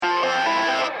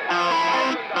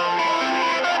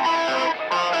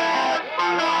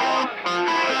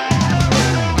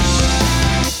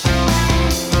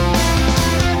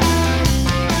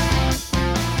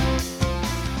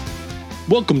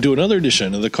Welcome to another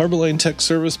edition of the Carboline Tech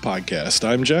Service Podcast.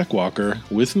 I'm Jack Walker.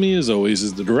 With me, as always,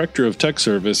 is the Director of Tech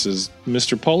Services,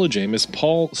 Mr. Paul James.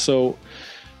 Paul, so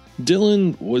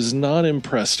Dylan was not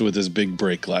impressed with his big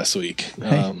break last week.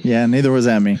 Yeah, neither was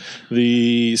Emmy.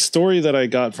 The story that I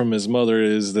got from his mother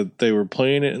is that they were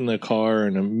playing it in the car,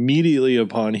 and immediately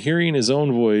upon hearing his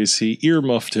own voice, he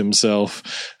earmuffed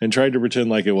himself and tried to pretend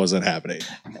like it wasn't happening.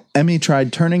 Emmy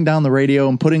tried turning down the radio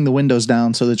and putting the windows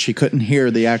down so that she couldn't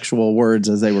hear the actual words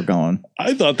as they were going.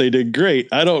 I thought they did great.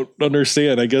 I don't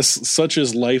understand. I guess such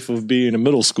is life of being a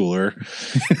middle schooler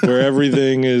where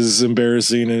everything is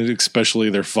embarrassing, and especially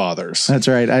their fathers. That's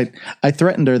right. I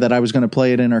threatened her that I was going to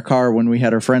play it in her car when we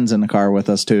had her friends in the car with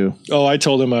us too. Oh, I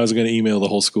told him I was going to email the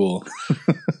whole school.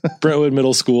 Brentwood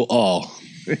Middle School, all.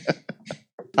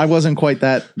 I wasn't quite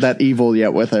that evil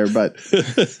yet with her, but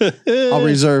I'll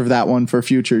reserve that one for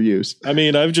future use. I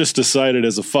mean, I've just decided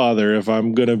as a father, if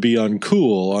I'm going to be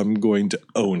uncool, I'm going to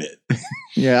own it.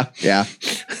 Yeah.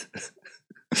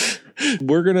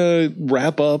 We're going to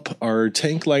wrap up our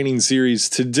tank lining series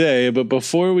today, but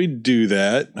before we do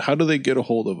that, how do they get a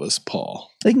hold of us, Paul?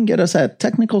 They can get us at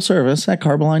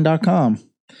technicalservice@carboline.com.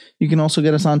 You can also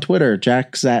get us on Twitter.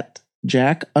 Jack's at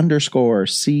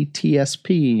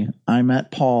Jack_CTSP. I'm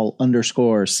at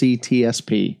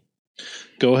Paul_CTSP.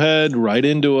 Go ahead, write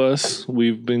into us.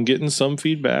 We've been getting some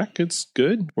feedback. It's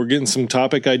good. We're getting some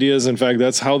topic ideas. In fact,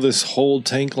 that's how this whole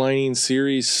tank lining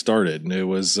series started. It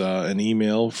was an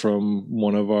email from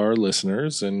one of our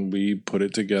listeners, and we put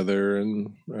it together.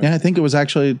 And yeah, I think it was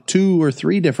actually 2 or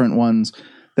 3 different ones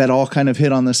that all kind of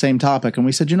hit on the same topic. And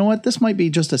we said, you know what, this might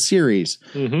be just a series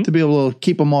to be able to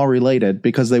keep them all related,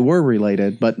 because they were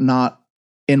related, but not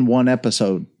in one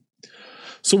episode.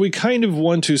 So we kind of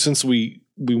want to, since we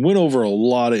went over a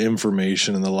lot of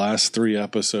information in the last 3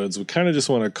 episodes, we kind of just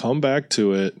want to come back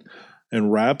to it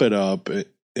and wrap it up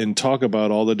and talk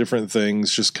about all the different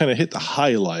things, just kind of hit the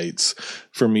highlights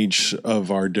from each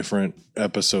of our different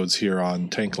episodes here on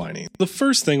tank lining. The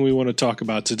first thing we want to talk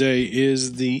about today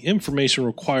is the information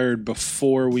required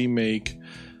before we make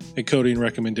a coating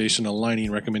recommendation, a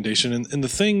lining recommendation. And the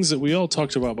things that we all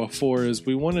talked about before is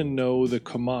we want to know the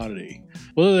commodity,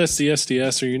 whether that's the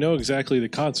SDS or you know exactly the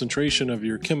concentration of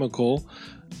your chemical,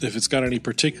 if it's got any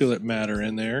particulate matter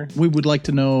in there. We would like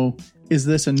to know, is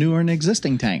this a new or an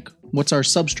existing tank? What's our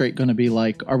substrate going to be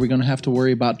like? Are we going to have to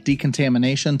worry about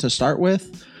decontamination to start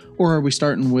with? Or are we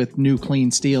starting with new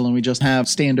clean steel and we just have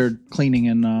standard cleaning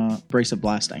and abrasive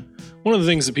blasting? One of the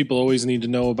things that people always need to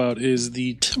know about is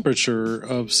the temperature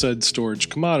of said storage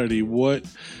commodity. What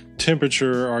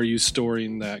temperature are you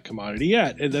storing that commodity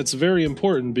at? And that's very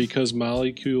important because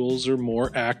molecules are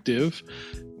more active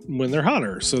when they're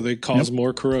hotter, so they cause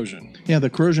more corrosion. Yeah, the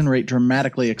corrosion rate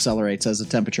dramatically accelerates as the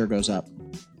temperature goes up.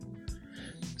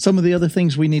 Some of the other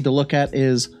things we need to look at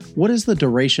is, what is the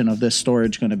duration of this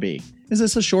storage going to be? Is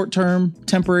this a short-term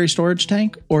temporary storage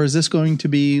tank, or is this going to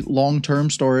be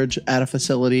long-term storage at a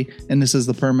facility and this is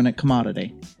the permanent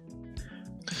commodity?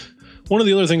 One of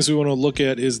the other things we want to look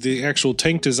at is the actual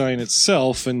tank design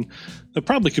itself, and that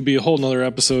probably could be a whole nother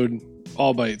episode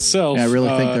all by itself. Yeah, I really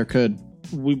think there could.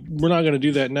 We're not going to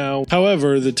do that now.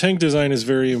 However, the tank design is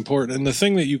very important. And the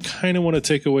thing that you kind of want to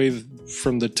take away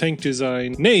from the tank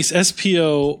design, NACE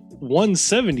SPO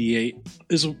 178,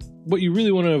 is what you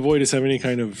really want to avoid is having any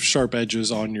kind of sharp edges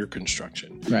on your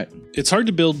construction. Right. It's hard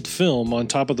to build film on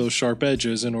top of those sharp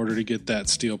edges in order to get that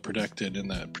steel protected in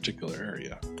that particular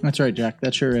area. That's right, Jack.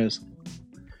 That sure is.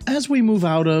 As we move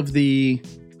out of the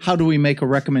how do we make a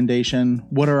recommendation,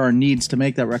 what are our needs to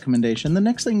make that recommendation, the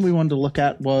next thing we wanted to look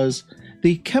at was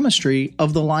the chemistry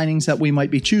of the linings that we might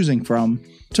be choosing from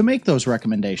to make those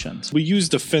recommendations. We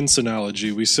used a fence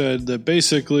analogy. We said that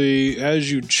basically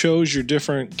as you chose your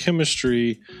different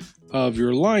chemistry of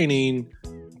your lining,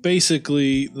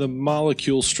 basically the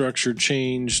molecule structure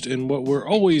changed, and what we're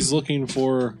always looking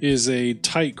for is a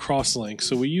tight cross link.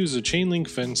 So we use a chain link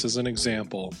fence as an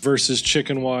example versus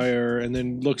chicken wire, and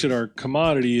then looked at our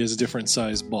commodity as different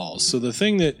sized balls. So the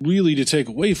thing that really to take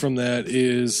away from that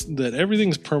is that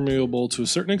everything's permeable to a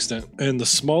certain extent, and the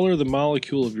smaller the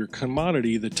molecule of your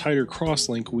commodity, the tighter cross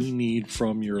link we need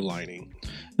from your lining.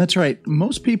 That's right.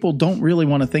 Most people don't really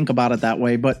want to think about it that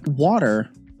way, but water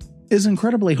is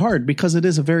incredibly hard because it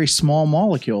is a very small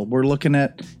molecule. We're looking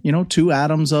at, 2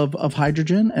 atoms of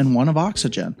hydrogen and 1 of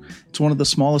oxygen. It's one of the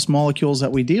smallest molecules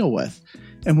that we deal with.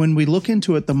 And when we look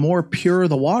into it, the more pure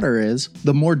the water is,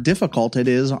 the more difficult it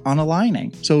is on a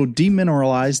lining. So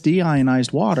demineralized,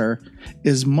 deionized water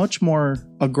is much more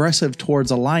aggressive towards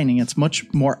a lining. It's much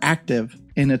more active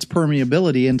in its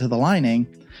permeability into the lining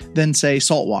than, say,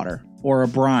 salt water or a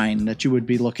brine that you would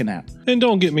be looking at. And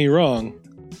don't get me wrong,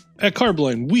 at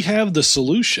Carboline, we have the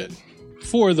solution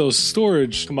for those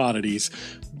storage commodities.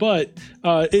 But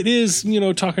it is,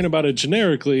 talking about it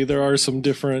generically, there are some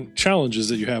different challenges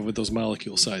that you have with those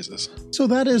molecule sizes. So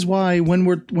that is why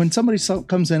when somebody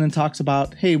comes in and talks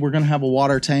about, hey, we're going to have a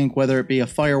water tank, whether it be a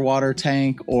fire water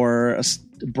tank or a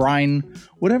brine,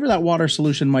 whatever that water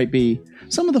solution might be,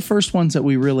 some of the first ones that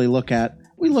we really look at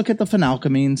the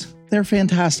phenalkylamines. They're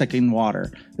fantastic in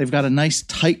water. They've got a nice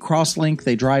tight cross-link.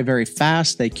 They dry very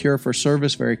fast. They cure for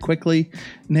service very quickly.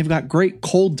 And they've got great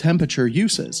cold temperature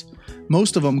uses.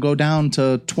 Most of them go down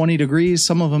to 20 degrees,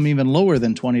 some of them even lower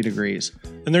than 20 degrees.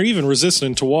 And they're even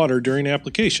resistant to water during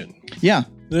application. Yeah.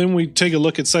 Then we take a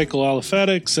look at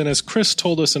cycloaliphatic, and as Chris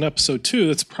told us in episode 2,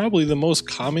 that's probably the most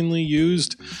commonly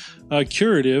used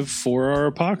curative for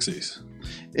our epoxies.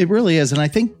 It really is. And I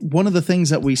think one of the things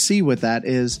that we see with that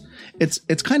is it's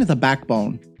kind of the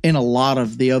backbone in a lot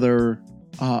of the other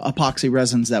epoxy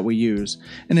resins that we use.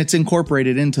 And it's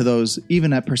incorporated into those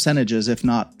even at percentages, if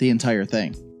not the entire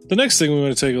thing. The next thing we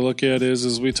want to take a look at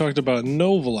is we talked about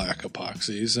Novolac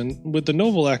epoxies. And with the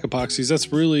Novolac epoxies,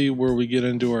 that's really where we get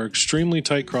into our extremely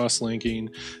tight cross-linking,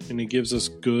 and it gives us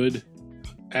good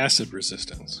acid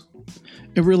resistance.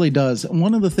 It really does.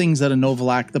 One of the things that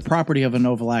the property of a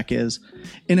Novolac is,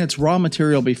 in its raw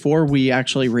material before we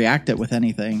actually react it with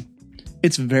anything,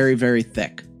 it's very, very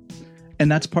thick.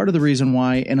 And that's part of the reason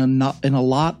why in a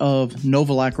lot of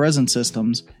Novolac resin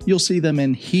systems, you'll see them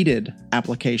in heated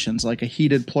applications, like a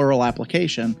heated pleural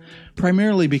application,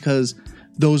 primarily because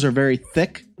those are very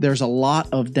thick. There's a lot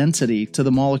of density to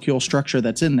the molecule structure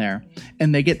that's in there,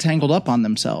 and they get tangled up on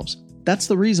themselves. That's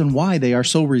the reason why they are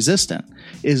so resistant,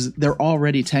 is they're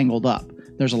already tangled up.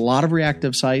 There's a lot of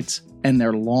reactive sites, and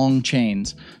they're long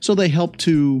chains. So they help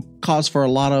to cause for a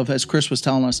lot of, as Chris was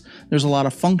telling us, there's a lot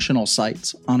of functional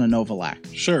sites on a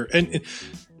Novolac. Sure. And,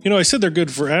 I said they're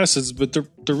good for acids, but they're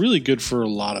really good for a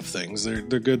lot of things. They're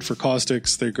good for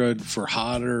caustics. They're good for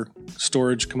hotter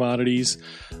storage commodities.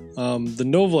 The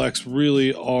Novolacs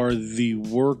really are the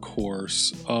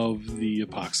workhorse of the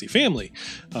epoxy family.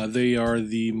 They are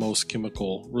the most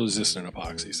chemical resistant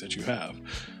epoxies that you have.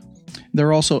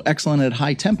 They're also excellent at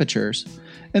high temperatures.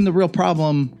 And the real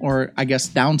problem, or I guess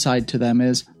downside to them,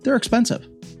 is they're expensive,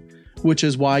 which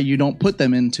is why you don't put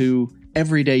them into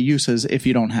everyday uses if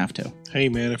you don't have to. Hey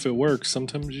man, if it works,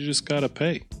 sometimes you just gotta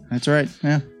pay. That's right,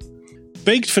 yeah.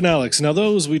 Baked phenolics. Now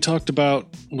those we talked about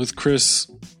with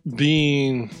Chris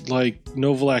being like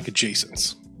Novolac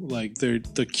adjacents. Like they're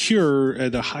the cure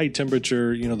at a high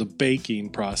temperature, the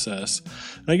baking process.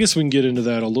 And I guess we can get into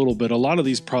that a little bit. A lot of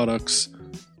these products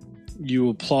you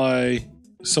apply,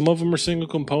 some of them are single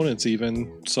components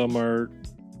even, some are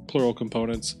plural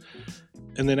components.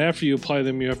 And then after you apply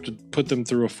them, you have to put them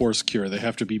through a forced cure. They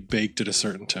have to be baked at a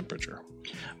certain temperature.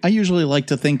 I usually like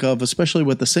to think of, especially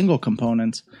with the single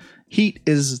components, heat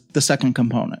is the second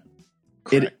component.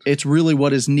 It's really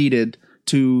what is needed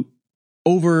to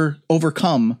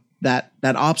overcome that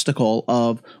obstacle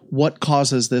of what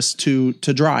causes this to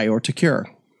dry or to cure.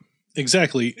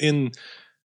 Exactly. And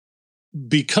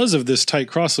because of this tight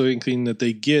cross-linking that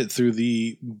they get through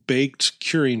the baked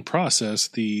curing process,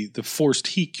 the forced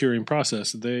heat curing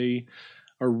process, they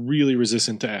are really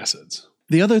resistant to acids.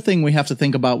 The other thing we have to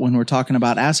think about when we're talking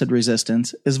about acid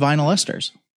resistance is vinyl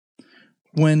esters.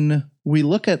 When we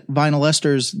look at vinyl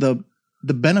esters,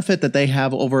 the benefit that they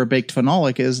have over a baked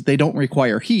phenolic is they don't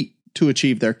require heat to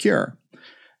achieve their cure.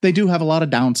 They do have a lot of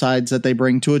downsides that they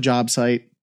bring to a job site.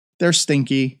 They're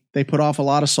stinky. They put off a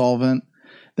lot of solvent.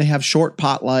 They have short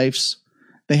pot lives.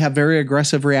 They have very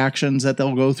aggressive reactions that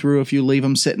they'll go through if you leave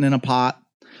them sitting in a pot.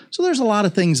 So there's a lot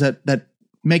of things that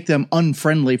make them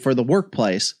unfriendly for the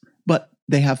workplace, but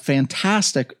they have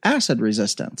fantastic acid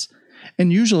resistance.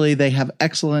 And usually they have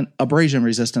excellent abrasion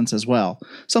resistance as well.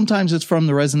 Sometimes it's from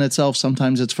the resin itself.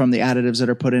 Sometimes it's from the additives that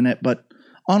are put in it. But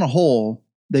on a whole,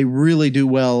 they really do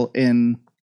well in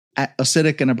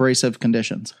acidic and abrasive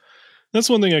conditions. That's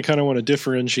one thing I kind of want to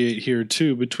differentiate here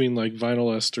too between like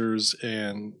vinyl esters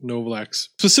and Novolacs,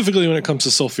 specifically when it comes to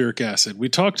sulfuric acid. We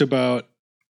talked about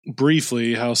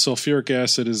briefly how sulfuric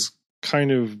acid is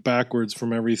kind of backwards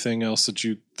from everything else that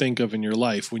you think of in your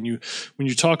life. When you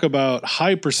talk about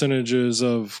high percentages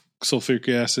of sulfuric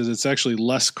acid, it's actually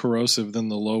less corrosive than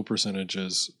the low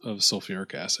percentages of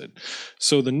sulfuric acid.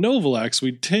 So the Novolacs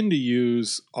we tend to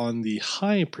use on the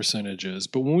high percentages,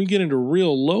 but when we get into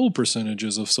real low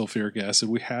percentages of sulfuric acid,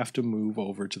 we have to move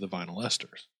over to the vinyl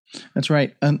esters. That's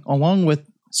right. And along with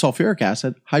sulfuric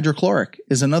acid, hydrochloric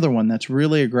is another one that's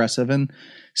really aggressive, and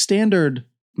standard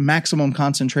maximum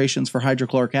concentrations for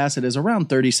hydrochloric acid is around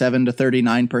 37 to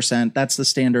 39%. That's the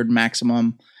standard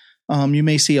maximum. You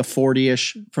may see a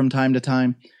 40-ish from time to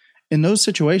time. In those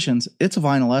situations, it's a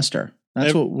vinyl ester.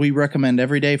 That's what we recommend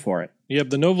every day for it.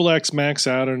 Yep, the Novalax max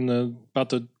out in about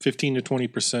the 15 to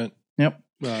 20%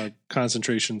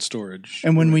 concentration storage.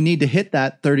 And when we need to hit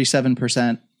that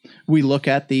 37%, we look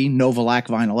at the Novalac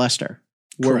vinyl ester,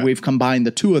 where Correct. we've combined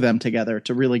the two of them together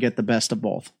to really get the best of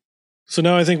both. So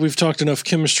now I think we've talked enough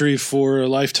chemistry for a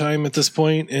lifetime at this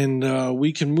point, and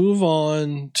we can move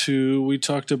on to, we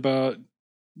talked about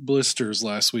blisters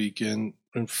last week and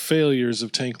failures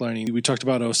of tank lining. We talked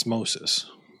about osmosis.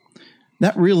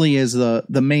 That really is the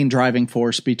main driving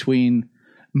force between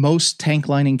most tank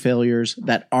lining failures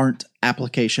that aren't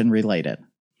application related.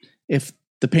 If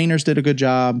the painters did a good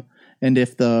job, and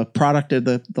if the product,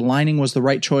 the lining was the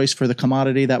right choice for the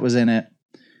commodity that was in it,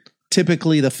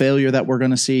 typically the failure that we're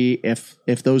going to see if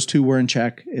those two were in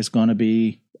check is going to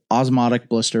be osmotic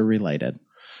blister related.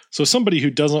 So somebody who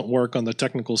doesn't work on the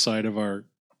technical side of our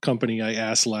company, I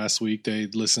asked last week, they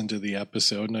listened to the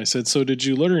episode, and I said, so did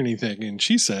you learn anything? And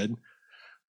she said,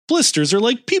 blisters are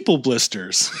like people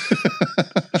blisters.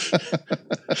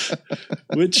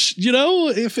 Which,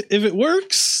 if it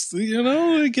works,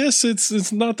 I guess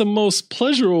it's not the most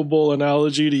pleasurable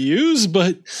analogy to use,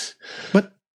 but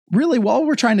really, all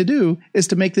we're trying to do is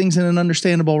to make things in an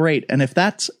understandable rate. And if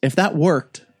that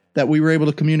worked, that we were able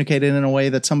to communicate it in a way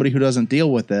that somebody who doesn't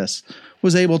deal with this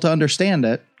was able to understand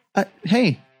it,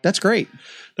 hey, that's great.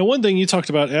 Now, one thing you talked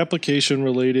about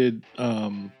application-related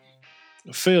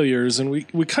failures, and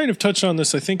we kind of touched on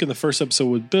this, I think, in the first episode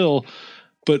with Bill,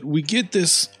 but we get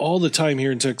this all the time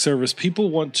here in tech service. People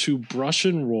want to brush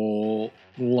and roll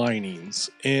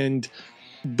linings, and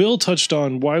Bill touched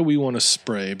on why we want to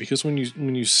spray, because when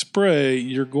you spray,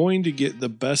 you're going to get the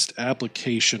best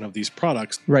application of these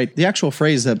products. Right. The actual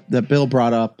phrase that Bill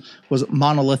brought up was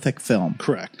monolithic film.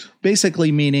 Correct.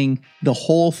 Basically meaning the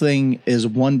whole thing is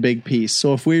one big piece.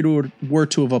 So if we were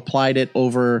to have applied it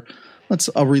over,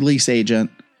 a release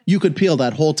agent, you could peel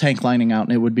that whole tank lining out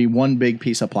and it would be one big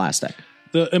piece of plastic.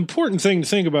 The important thing to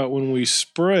think about when we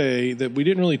spray, that we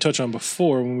didn't really touch on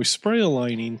before, when we spray a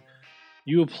lining,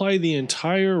 you apply the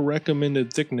entire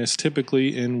recommended thickness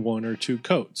typically in 1 or 2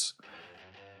 coats.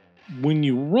 When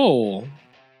you roll,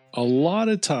 a lot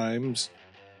of times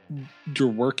you're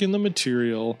working the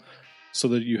material so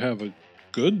that you have a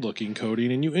good looking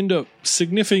coating and you end up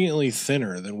significantly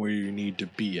thinner than where you need to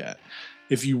be at.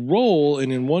 If you roll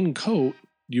and in one coat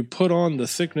you put on the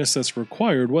thickness that's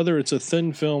required, whether it's a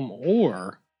thin film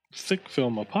or thick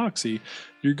film epoxy,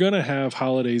 you're going to have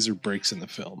holidays or breaks in the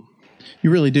film.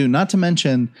 You really do. Not to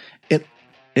mention, it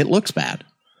looks bad.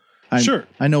 Sure.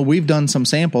 I know we've done some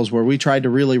samples where we tried to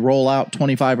really roll out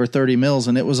 25 or 30 mils,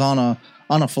 and it was on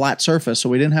a flat surface, so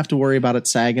we didn't have to worry about it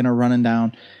sagging or running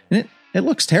down. And it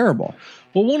looks terrible.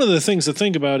 Well, one of the things to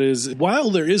think about is,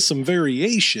 while there is some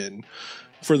variation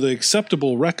for the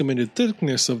acceptable recommended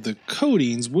thickness of the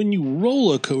coatings, when you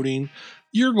roll a coating,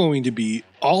 you're going to be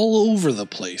all over the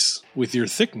place with your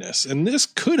thickness, and this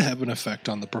could have an effect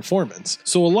on the performance.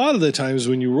 So a lot of the times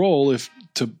when you roll, if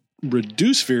to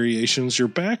reduce variations, you're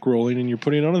back rolling and you're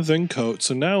putting on a thin coat.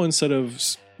 So now instead of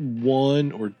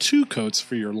 1 or 2 coats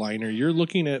for your liner, you're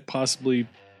looking at possibly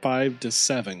 5 to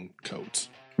 7 coats.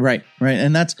 Right.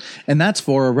 And that's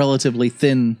for a relatively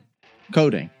thin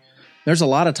coating. There's a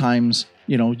lot of times,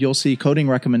 you'll see coating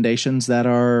recommendations that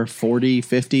are 40,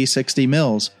 50, 60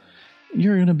 mils.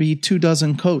 You're going to be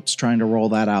 24 coats trying to roll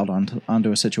that out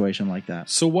onto a situation like that.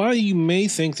 So while you may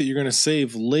think that you're going to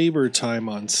save labor time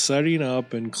on setting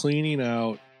up and cleaning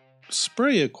out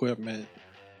spray equipment,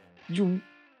 you're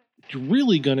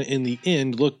really going to, in the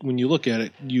end, when you look at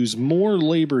it, use more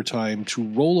labor time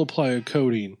to apply a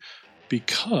coating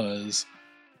because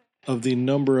of the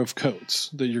number of coats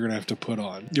that you're going to have to put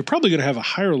on. You're probably going to have a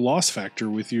higher loss factor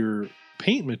with your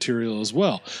paint material as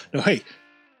well. Now, hey,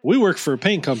 we work for a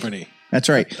paint company. That's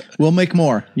right. We'll make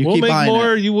more. We'll make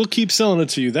more. You will keep selling it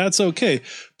to you. That's okay.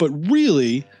 But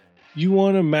really, you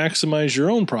want to maximize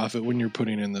your own profit when you're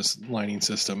putting in this lining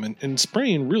system. And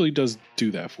spraying really does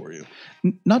do that for you.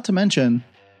 Not to mention,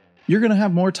 you're going to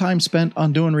have more time spent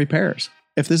on doing repairs.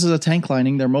 If this is a tank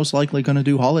lining, they're most likely going to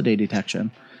do holiday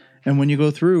detection. And when you go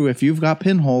through, if you've got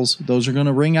pinholes, those are going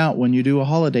to ring out when you do a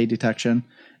holiday detection.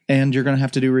 And you're going to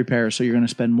have to do repairs. So you're going to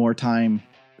spend more time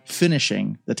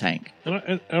finishing the tank.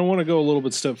 And I want to go a little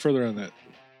bit step further on that.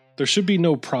 There should be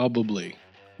no probably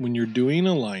when you're doing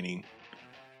a lining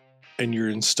and you're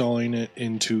installing it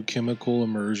into chemical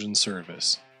immersion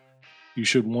service. You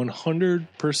should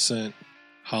 100%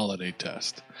 holiday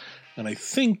test. And I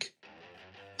think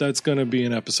that's going to be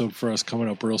an episode for us coming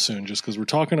up real soon, just because we're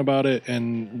talking about it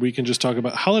and we can just talk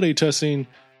about holiday testing.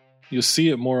 You'll see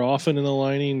it more often in the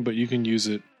lining, but you can use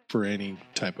it for any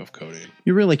type of coating.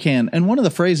 You really can. And one of the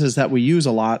phrases that we use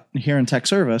a lot here in tech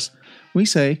service, we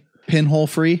say pinhole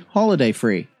free, holiday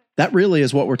free. That really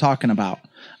is what we're talking about.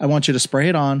 I want you to spray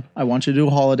it on. I want you to do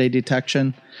a holiday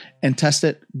detection and test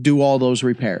it, do all those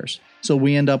repairs. So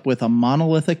we end up with a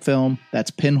monolithic film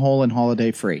that's pinhole and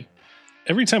holiday free.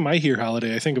 Every time I hear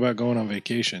holiday, I think about going on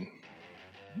vacation.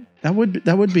 That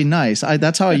would be nice.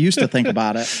 That's how I used to think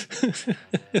about it.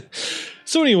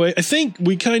 So anyway, I think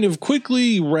we kind of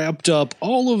quickly wrapped up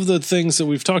all of the things that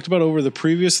we've talked about over the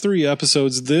previous 3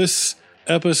 episodes. This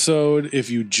episode, if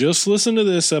you just listen to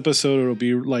this episode, it'll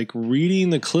be like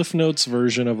reading the Cliff Notes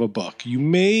version of a book. You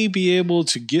may be able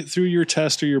to get through your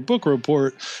test or your book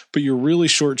report, but you're really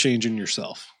shortchanging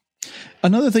yourself.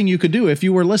 Another thing you could do if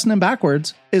you were listening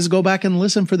backwards is go back and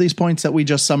listen for these points that we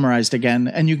just summarized again,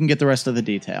 and you can get the rest of the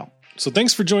detail. So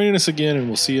thanks for joining us again, and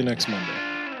we'll see you next Monday.